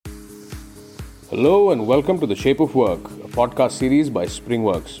Hello and welcome to The Shape of Work, a podcast series by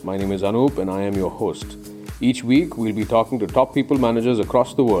Springworks. My name is Anup and I am your host. Each week, we'll be talking to top people managers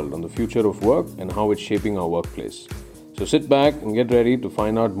across the world on the future of work and how it's shaping our workplace. So sit back and get ready to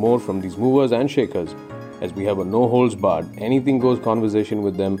find out more from these movers and shakers as we have a no-holds-barred, anything-goes conversation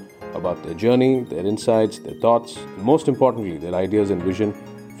with them about their journey, their insights, their thoughts, and most importantly, their ideas and vision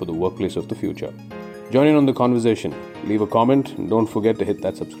for the workplace of the future. Join in on the conversation, leave a comment, and don't forget to hit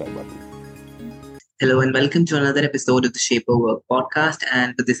that subscribe button. Hello and welcome to another episode of the Shape of Work podcast.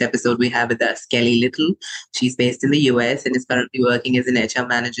 And for this episode, we have with us Kelly Little. She's based in the US and is currently working as an HR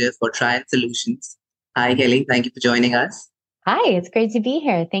manager for Triad Solutions. Hi, Kelly. Thank you for joining us. Hi, it's great to be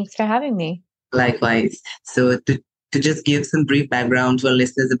here. Thanks for having me. Likewise. So to just give some brief background to our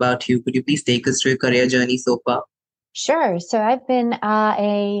listeners about you, could you please take us through your career journey so far? Sure. So I've been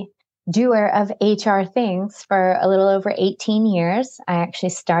a doer of HR things for a little over 18 years. I actually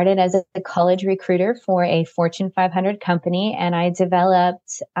started as a college recruiter for a Fortune 500 company, and I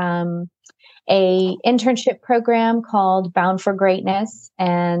developed a internship program called Bound for Greatness.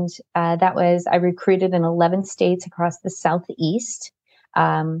 And I recruited in 11 states across the Southeast.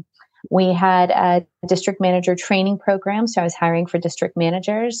 We had a district manager training program. So I was hiring for district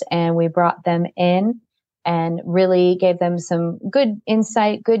managers, and we brought them in and really gave them some good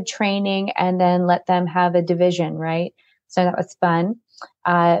insight, good training, and then let them have a division, right? So that was fun.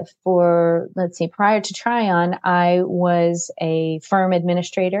 Prior to Tryon, I was a firm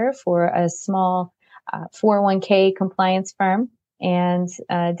administrator for a small 401k compliance firm, and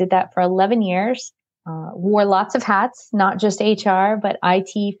did that for 11 years. Wore lots of hats, not just HR, but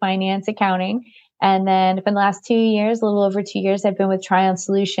IT, finance, accounting. And then for the last 2 years, a little over 2 years, I've been with Triad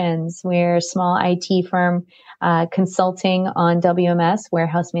Solutions. We're a small IT firm consulting on WMS,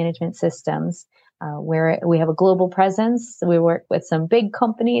 warehouse management systems, where we have a global presence. We work with some big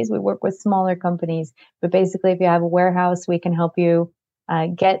companies. We work with smaller companies. But basically, if you have a warehouse, we can help you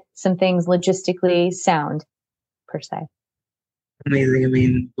get some things logistically sound, per se. Amazing. I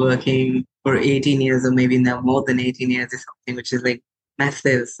mean, working for 18 years or maybe now more than 18 years is something which is like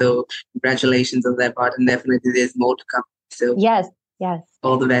massive. So congratulations on that part. And definitely there's more to come. So yes.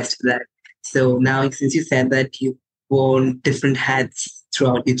 All the best for that. So now, since you said that you've worn different hats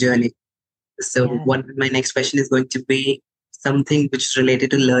throughout your journey, so my next question is going to be something which is related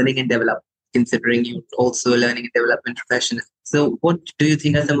to learning and development, considering you're also a learning and development professional. So what do you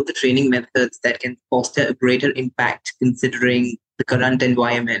think are some of the training methods that can foster a greater impact considering the current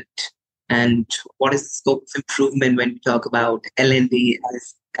environment? And what is the scope of improvement when we talk about L&D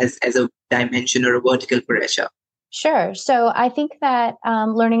as a dimension or a vertical for HR? Sure. So I think that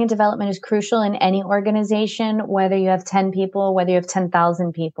learning and development is crucial in any organization, whether you have 10 people, whether you have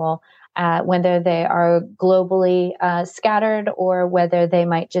 10,000 people, whether they are globally scattered, or whether they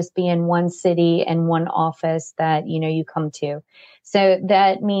might just be in one city and one office that you come to. So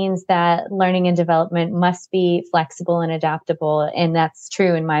that means that learning and development must be flexible and adaptable, and that's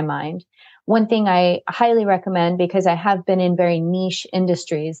true in my mind. One thing I highly recommend, because I have been in very niche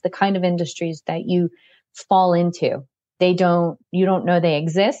industries, the kind of industries that you fall into. You don't know they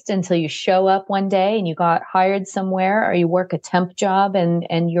exist until you show up one day and you got hired somewhere, or you work a temp job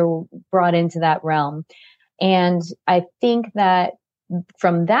and you're brought into that realm. And I think that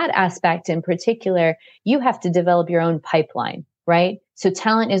from that aspect in particular, you have to develop your own pipeline, right? So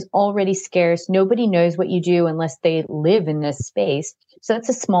talent is already scarce. Nobody knows what you do unless they live in this space. So that's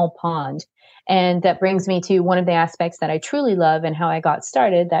a small pond. And that brings me to one of the aspects that I truly love and how I got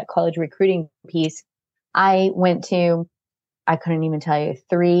started, that college recruiting piece. I went to, I couldn't even tell you,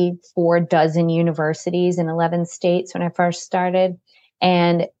 3-4 dozen universities in 11 states when I first started,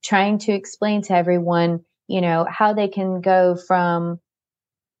 and trying to explain to everyone, how they can go from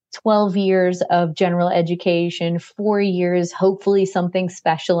 12 years of general education, 4 years, hopefully something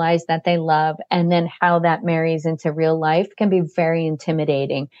specialized that they love, and then how that marries into real life can be very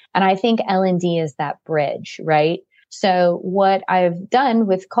intimidating. And I think L&D is that bridge, right? So what I've done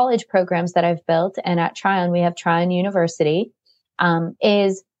with college programs that I've built, and at Tryon, we have Tryon University,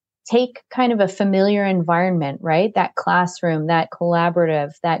 is take kind of a familiar environment, right? That classroom, that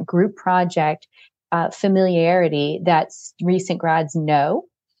collaborative, that group project, familiarity that recent grads know,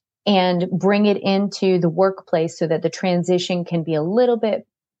 and bring it into the workplace so that the transition can be a little bit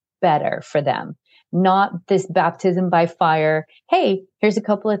better for them. Not this baptism by fire. Hey, here's a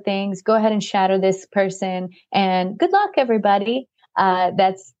couple of things. Go ahead and shadow this person and good luck, everybody.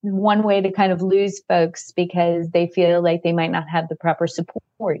 That's one way to kind of lose folks, because they feel like they might not have the proper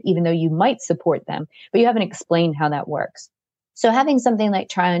support, even though you might support them, but you haven't explained how that works. So having something like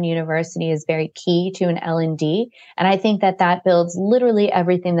Tryon University is very key to an L&D. And I think that that builds literally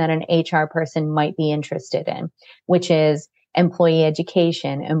everything that an HR person might be interested in, which is employee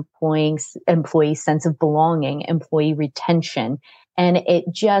education, employee sense of belonging, employee retention. And it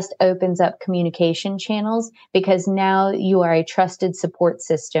just opens up communication channels because now you are a trusted support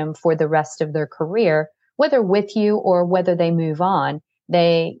system for the rest of their career, whether with you or whether they move on.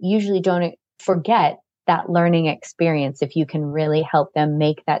 They usually don't forget that learning experience if you can really help them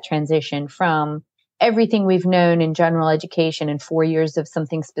make that transition from everything we've known in general education and 4 years of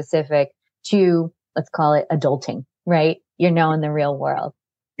something specific to, let's call it adulting, right? You're now in the real world.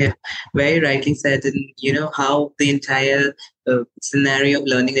 Yeah, very rightly said. And how the entire scenario of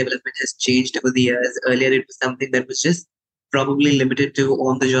learning development has changed over the years. Earlier, it was something that was just probably limited to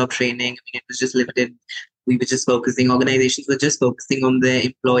on-the-job training. I mean, it was just limited. We were just organizations were just focusing on their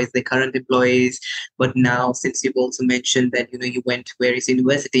employees, their current employees. But now, since you've also mentioned that, you went to various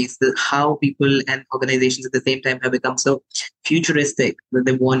universities, how people and organizations at the same time have become so futuristic that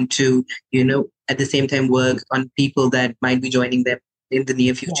they want to, at the same time work on people that might be joining them in the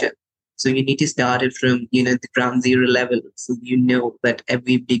near future. Yeah. So you need to start it from, the ground zero level. So that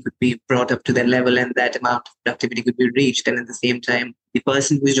everybody could be brought up to that level and that amount of productivity could be reached. And at the same time, the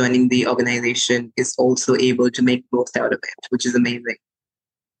person who's joining the organization is also able to make most out of it, which is amazing.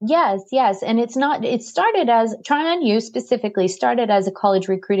 Yes. And it started as, Tryon U specifically started as a college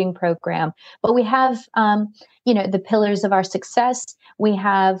recruiting program, but we have, the pillars of our success. We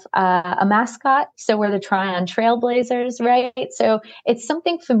have a mascot. So we're the Tryon Trailblazers, right? So it's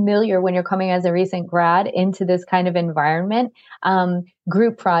something familiar when you're coming as a recent grad into this kind of environment.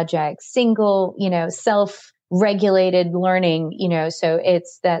 Group projects, single, self-regulated learning, so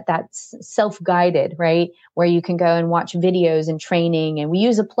it's that's self-guided, right? Where you can go and watch videos and training. And we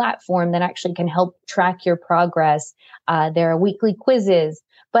use a platform that actually can help track your progress. There are weekly quizzes,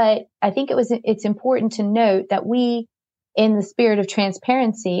 but I think it's important to note that we, in the spirit of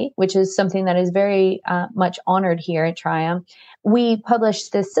transparency, which is something that is very much honored here at Tryon, we publish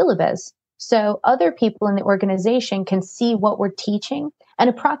the syllabus. So other people in the organization can see what we're teaching and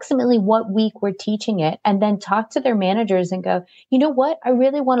approximately what week we're teaching it, and then talk to their managers and go, you know what? I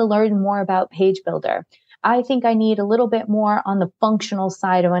really want to learn more about Page Builder. I think I need a little bit more on the functional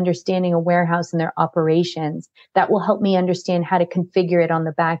side of understanding a warehouse and their operations that will help me understand how to configure it on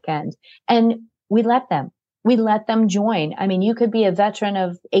the back end. And we let them join. I mean, you could be a veteran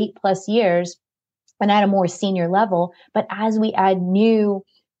of 8+ years and at a more senior level, but as we add new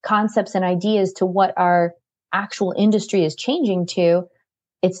concepts and ideas to what our actual industry is changing to,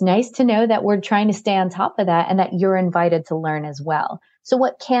 it's nice to know that we're trying to stay on top of that and that you're invited to learn as well. So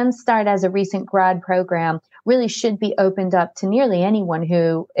what can start as a recent grad program really should be opened up to nearly anyone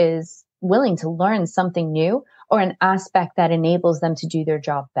who is willing to learn something new or an aspect that enables them to do their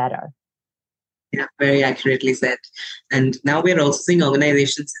job better. Yeah, very accurately said. And now we're also seeing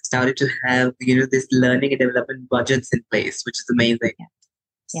organizations that started to have, this learning and development budgets in place, which is amazing. Yeah.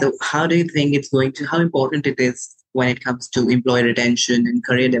 So yes. How do you think how important it is when it comes to employee retention and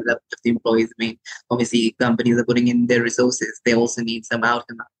career development of the employees? I mean, obviously companies are putting in their resources. They also need some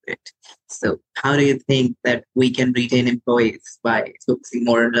outcome out of it. So how do you think that we can retain employees by focusing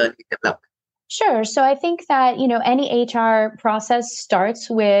more on learning and development? Sure. So I think that, any HR process starts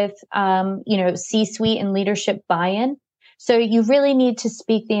with, C-suite and leadership buy-in. So you really need to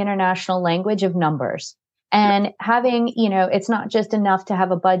speak the international language of numbers. And having, it's not just enough to have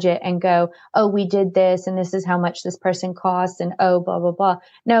a budget and go, oh, we did this and this is how much this person costs and oh, blah, blah, blah.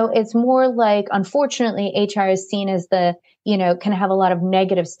 No, it's more like, unfortunately, HR is seen as can have a lot of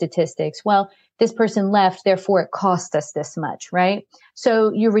negative statistics. Well, this person left, therefore it cost us this much, right?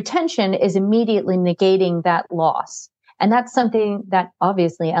 So your retention is immediately negating that loss. And that's something that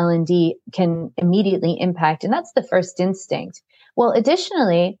obviously L&D can immediately impact. And that's the first instinct. Well,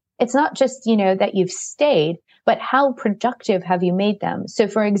 additionally, it's not just, that you've stayed, but how productive have you made them? So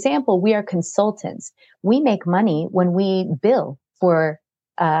for example, we are consultants. We make money when we bill for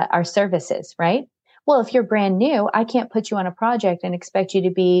our services, right? Well, if you're brand new, I can't put you on a project and expect you to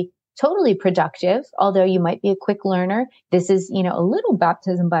be totally productive, although you might be a quick learner. This is, a little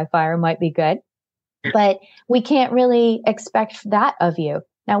baptism by fire might be good, but we can't really expect that of you.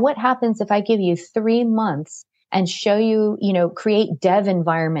 Now, what happens if I give you 3 months and show you, create dev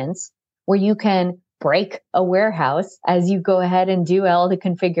environments where you can break a warehouse as you go ahead and do all the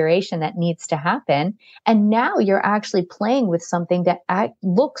configuration that needs to happen. And now you're actually playing with something that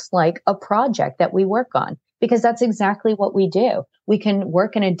looks like a project that we work on, because that's exactly what we do. We can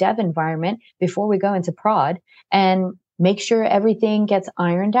work in a dev environment before we go into prod, and Make sure everything gets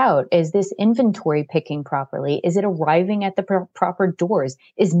ironed out. Is this inventory picking properly? Is it arriving at the proper doors?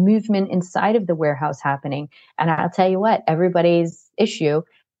 Is movement inside of the warehouse happening? And I'll tell you what, everybody's issue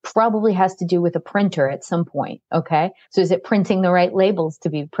probably has to do with a printer at some point. Okay. So is it printing the right labels to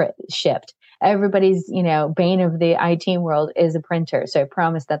be shipped? Everybody's, bane of the IT world is a printer. So I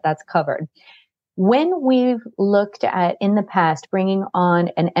promise that that's covered. When we've looked at in the past bringing on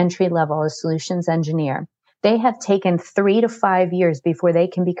an entry level, a solutions engineer, they have taken 3 to 5 years before they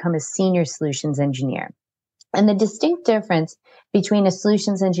can become a senior solutions engineer. And the distinct difference between a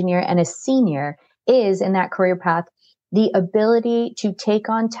solutions engineer and a senior is in that career path, the ability to take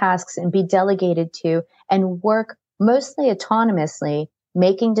on tasks and be delegated to and work mostly autonomously,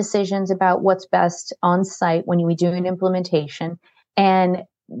 making decisions about what's best on site when we do an implementation and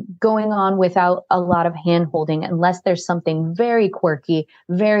going on without a lot of hand-holding unless there's something very quirky,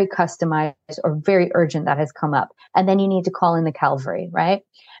 very customized, or very urgent that has come up. And then you need to call in the cavalry, right?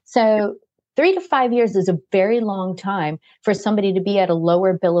 So 3 to 5 years is a very long time for somebody to be at a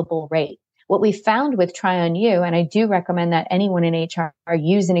lower billable rate. What we found with Try On You, and I do recommend that anyone in HR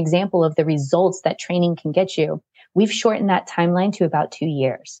use an example of the results that training can get you, we've shortened that timeline to about 2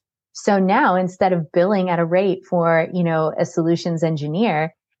 years. So now instead of billing at a rate for, a solutions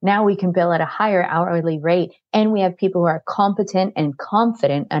engineer, now we can bill at a higher hourly rate, and we have people who are competent and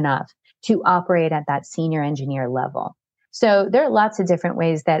confident enough to operate at that senior engineer level. So there are lots of different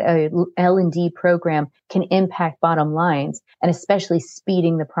ways that a L&D program can impact bottom lines, and especially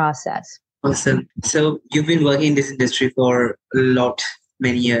speeding the process. Awesome. So you've been working in this industry for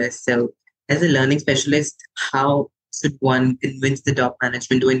many years. So as a learning specialist, how should one convince the top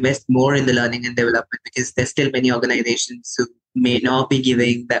management to invest more in the learning and development? Because there's still many organizations who may not be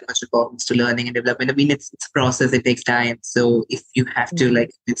giving that much importance to learning and development. I mean, it's a process, it takes time. So if you have to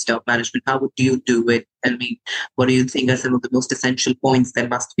convince top management, how would you do it? I mean, what do you think are some of the most essential points that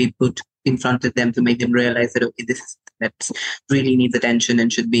must be put in front of them to make them realize that, okay, this is that really needs attention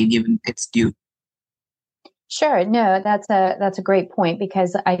and should be given its due? Sure. No, that's a great point,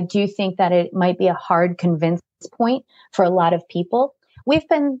 because I do think that it might be a hard convince point for a lot of people. We've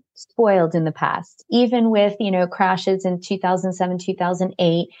been spoiled in the past, even with, crashes in 2007,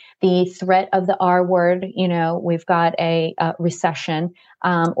 2008, the threat of the R word, we've got a recession,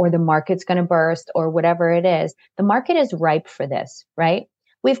 or the market's going to burst or whatever it is. The market is ripe for this, right?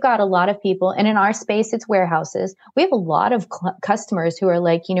 We've got a lot of people, and in our space, it's warehouses. We have a lot of customers who are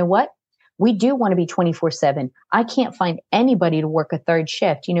like, you know what? We do want to be 24/7. I can't find anybody to work a third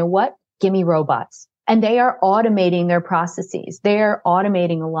shift. You know what? Give me robots. And they are automating their processes. They are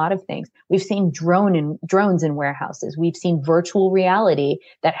automating a lot of things. We've seen drones in warehouses. We've seen virtual reality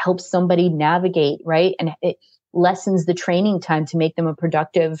that helps somebody navigate, right? And it lessens the training time to make them a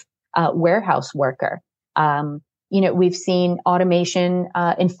productive warehouse worker. We've seen automation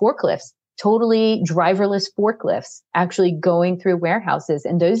in forklifts. Totally driverless forklifts actually going through warehouses,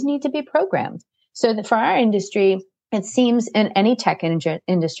 and those need to be programmed. So that for our industry, it seems in any tech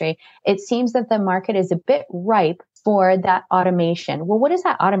industry, it seems that the market is a bit ripe for that automation. Well, what does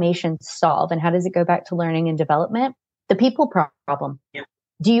that automation solve, and how does it go back to learning and development? The people problem. Yeah.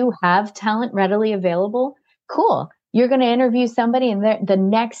 Do you have talent readily available? Cool. You're going to interview somebody, and the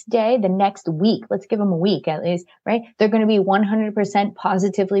next day, the next week, let's give them a week at least, right? They're going to be 100%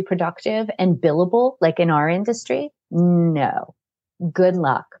 positively productive and billable, like in our industry? No. Good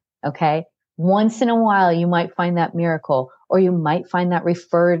luck. Okay. Once in a while, you might find that miracle, or you might find that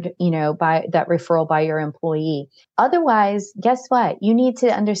by that referral by your employee. Otherwise, guess what? You need to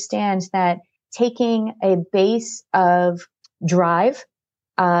understand that taking a base of drive,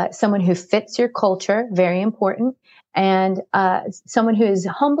 someone who fits your culture, very important, and someone who is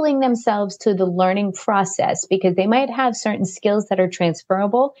humbling themselves to the learning process, because they might have certain skills that are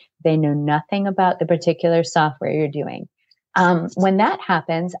transferable. They know nothing about the particular software you're doing. When that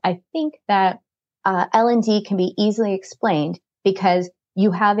happens, I think that L&D can be easily explained, because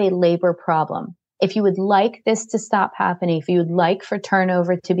you have a labor problem. If you would like this to stop happening, if you would like for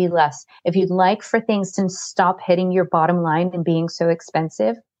turnover to be less, if you'd like for things to stop hitting your bottom line and being so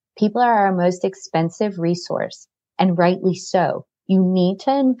expensive, people are our most expensive resource, and rightly so. You need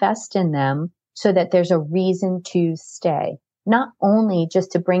to invest in them so that there's a reason to stay, not only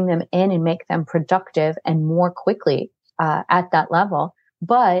just to bring them in and make them productive and more quickly at that level,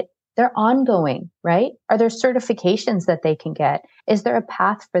 but they're ongoing, right? Are there certifications that they can get? Is there a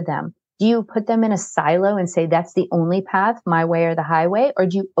path for them? Do you put them in a silo and say, that's the only path, my way or the highway? Or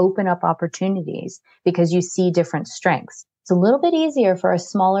do you open up opportunities because you see different strengths? It's a little bit easier for a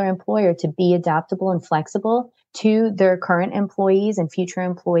smaller employer to be adaptable and flexible to their current employees and future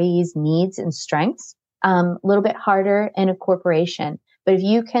employees' needs and strengths. A little bit harder in a corporation. But if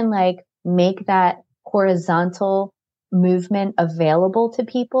you can like make that horizontal movement available to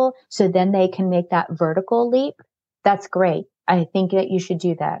people so then they can make that vertical leap, that's great. I think that you should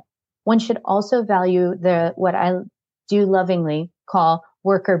do that. One should also value what I do lovingly call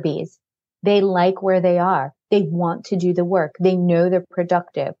worker bees. They like where they are. They want to do the work. They know they're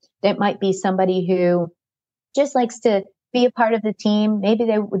productive. That might be somebody who just likes to be a part of the team. Maybe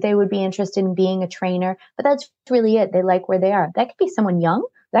they would be interested in being a trainer, but that's really it. They like where they are. That could be someone young.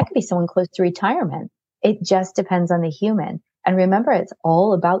 That could be someone close to retirement. It just depends on the human. And remember, it's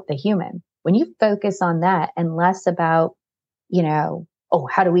all about the human. When you focus on that and less about, oh,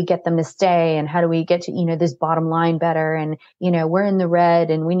 how do we get them to stay? And how do we get to, this bottom line better? And, we're in the red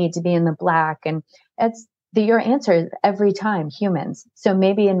and we need to be in the black. And your answer is every time humans. So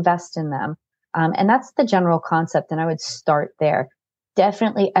maybe invest in them. And that's the general concept. And I would start there.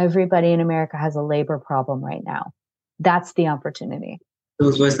 Definitely everybody in America has a labor problem right now. That's the opportunity.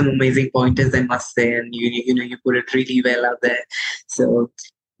 Those were some amazing pointers, I must say. And you put it really well out there. So,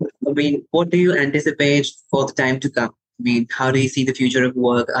 what do you anticipate for the time to come? How do you see the future of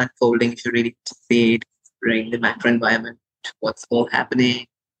work unfolding if you really see it, right? The macro environment, what's all happening?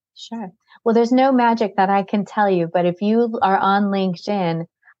 Sure. Well, there's no magic that I can tell you, but if you are on LinkedIn,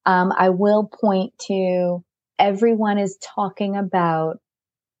 I will point to everyone is talking about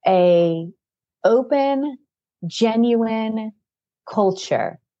a open, genuine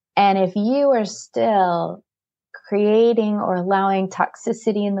culture. And if you are still creating or allowing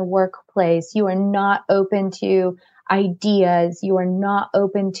toxicity in the workplace, you are not open to ideas, you are not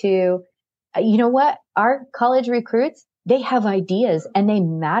open to, what? Our college recruits, they have ideas and they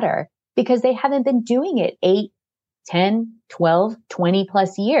matter because they haven't been doing it 8, 10, 12, 20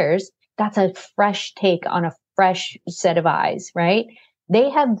 plus years. That's a fresh take on a fresh set of eyes, right? They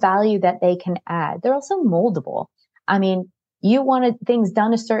have value that they can add. They're also moldable. You wanted things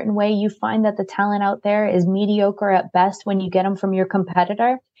done a certain way. You find that the talent out there is mediocre at best when you get them from your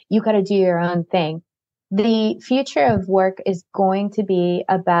competitor. You got to do your own thing. The future of work is going to be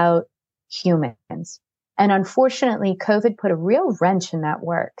about humans. And unfortunately, COVID put a real wrench in that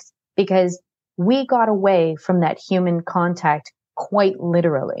works because we got away from that human contact quite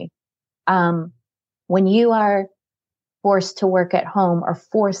literally. When you are forced to work at home or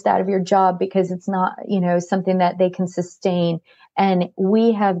forced out of your job because it's not, something that they can sustain. And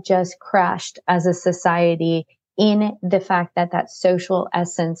we have just crashed as a society in the fact that that social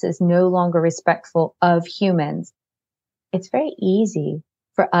essence is no longer respectful of humans. It's very easy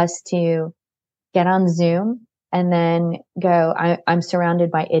for us to get on Zoom and then go, I'm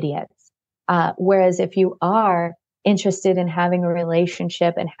surrounded by idiots. Whereas if you are interested in having a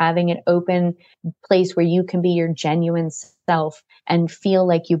relationship and having an open place where you can be your genuine self and feel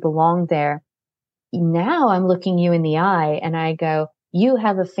like you belong there. Now I'm looking you in the eye and I go, you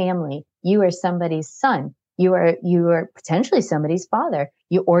have a family. You are somebody's son. You are potentially somebody's father.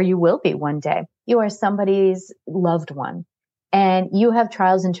 You will be one day. You are somebody's loved one. And you have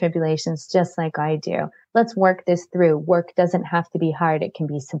trials and tribulations just like I do. Let's work this through. Work doesn't have to be hard. It can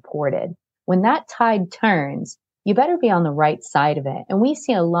be supported. When that tide turns, you better be on the right side of it. And we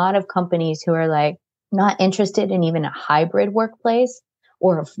see a lot of companies who are like not interested in even a hybrid workplace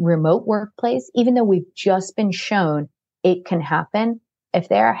or a remote workplace, even though we've just been shown it can happen. If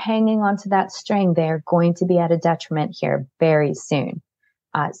they're hanging onto that string, they're going to be at a detriment here very soon.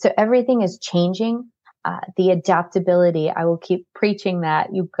 So everything is changing. The adaptability, I will keep preaching that.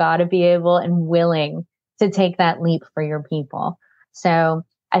 You've got to be able and willing to take that leap for your people. So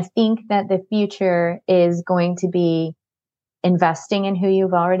I think that the future is going to be investing in who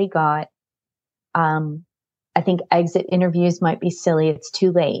you've already got. I think exit interviews might be silly. It's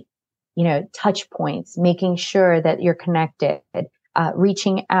too late. Touch points, making sure that you're connected,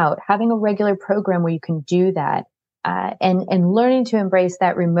 reaching out, having a regular program where you can do that, and learning to embrace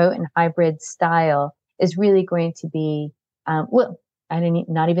that remote and hybrid style is really going to be,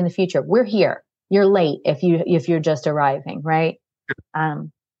 not even the future. We're here. You're late if you're just arriving, right?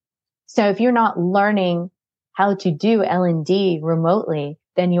 So if you're not learning how to do L&D remotely,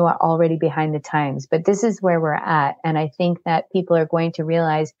 then you are already behind the times. But this is where we're at. And I think that people are going to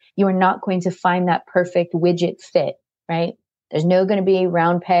realize you are not going to find that perfect widget fit, right? There's no going to be a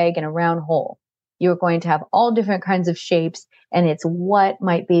round peg and a round hole. You're going to have all different kinds of shapes. And it's what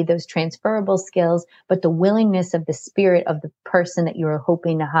might be those transferable skills, but the willingness of the spirit of the person that you're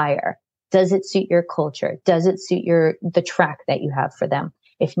hoping to hire. Does it suit your culture? Does it suit the track that you have for them?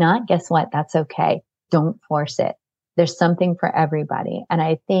 If not, guess what? That's okay. Don't force it. There's something for everybody. And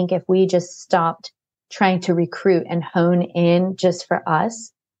I think if we just stopped trying to recruit and hone in just for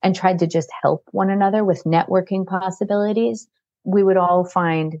us and tried to just help one another with networking possibilities, we would all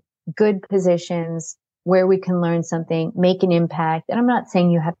find good positions where we can learn something, make an impact. And I'm not saying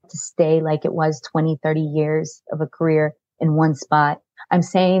you have to stay like it was 20, 30 years of a career in one spot. I'm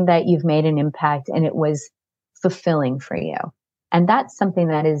saying that you've made an impact and it was fulfilling for you. And that's something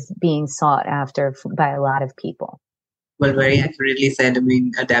that is being sought after by a lot of people. Well, very accurately said. I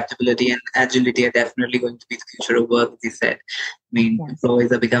mean, adaptability and agility are definitely going to be the future of work, as you said. I mean, Yes.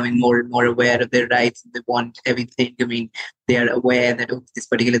 employees are becoming more and more aware of their rights. They want everything. I mean, they are aware that, oh, this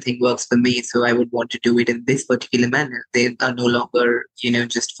particular thing works for me, so I would want to do it in this particular manner. They are no longer,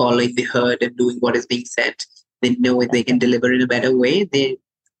 just following the herd and doing what is being said. They know if they can deliver in a better way, they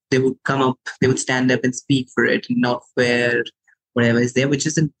would come up, they would stand up and speak for it, not for whatever is there, which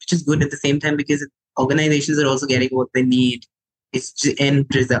is good at the same time, because organizations are also getting what they need. It's the end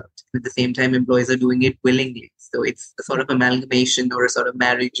result. At the same time, employees are doing it willingly. So it's a sort of amalgamation or a sort of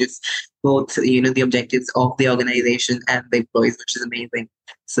marriage. It's both, the objectives of the organization and the employees, which is amazing.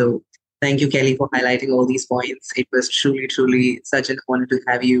 So thank you, Kelly, for highlighting all these points. It was truly, truly such an honor to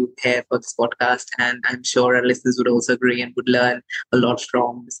have you here for this podcast. And I'm sure our listeners would also agree and would learn a lot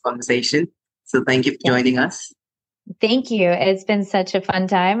from this conversation. So thank you for joining us. Thank you. It's been such a fun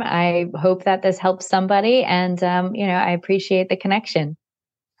time. I hope that this helps somebody. And, I appreciate the connection.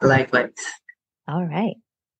 Likewise. All right.